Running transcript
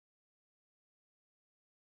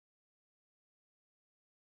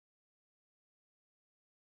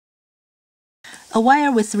A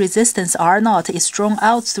wire with resistance R0 is drawn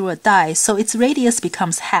out through a die, so its radius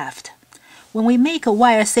becomes halved. When we make a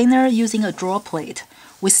wire thinner using a draw plate,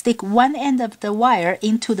 we stick one end of the wire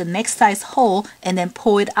into the next size hole and then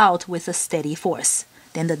pull it out with a steady force.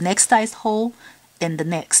 Then the next size hole and the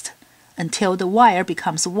next, until the wire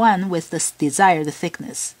becomes one with the desired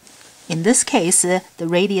thickness. In this case, the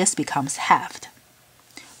radius becomes halved.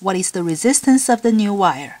 What is the resistance of the new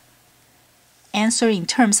wire? Answer in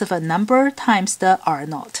terms of a number times the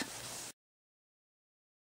R0.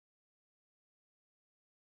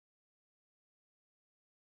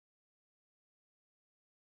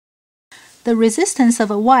 The resistance of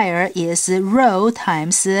a wire is ρ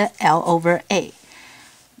times L over A.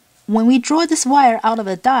 When we draw this wire out of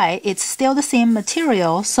a die, it's still the same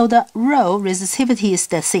material, so the ρ resistivity is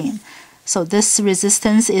the same. So this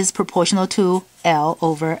resistance is proportional to L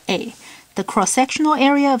over A. The cross-sectional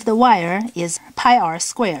area of the wire is pi r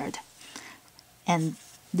squared. And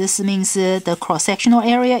this means the cross-sectional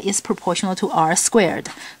area is proportional to r squared.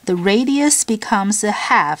 The radius becomes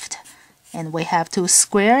halved, and we have to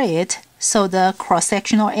square it, so the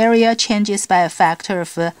cross-sectional area changes by a factor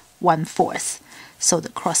of 1/4. So the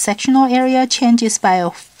cross-sectional area changes by a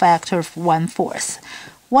factor of 1/4.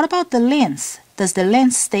 What about the length? Does the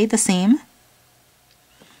length stay the same?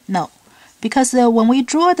 No, because when we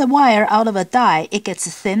draw the wire out of a die, it gets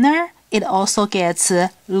thinner, it also gets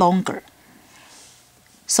longer.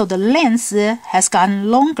 So the length has gotten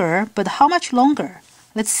longer, but how much longer?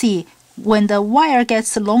 Let's see. When the wire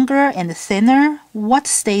gets longer and thinner, what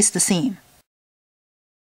stays the same?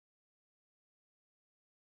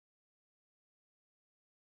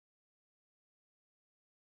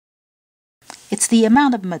 It's the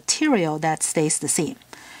amount of material that stays the same.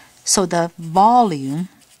 So the volume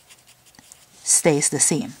stays the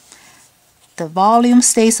same. The volume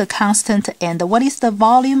stays a constant, and what is the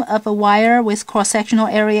volume of a wire with cross-sectional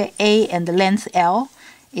area A and the length L?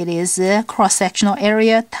 It is cross-sectional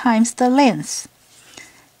area times the length.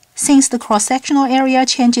 Since the cross-sectional area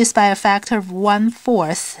changes by a factor of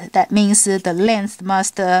 1/4, that means the length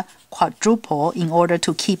must quadruple in order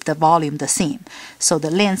to keep the volume the same. So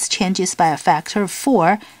the length changes by a factor of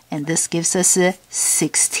 4, and this gives us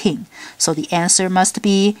 16. So the answer must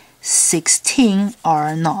be 16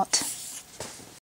 R0.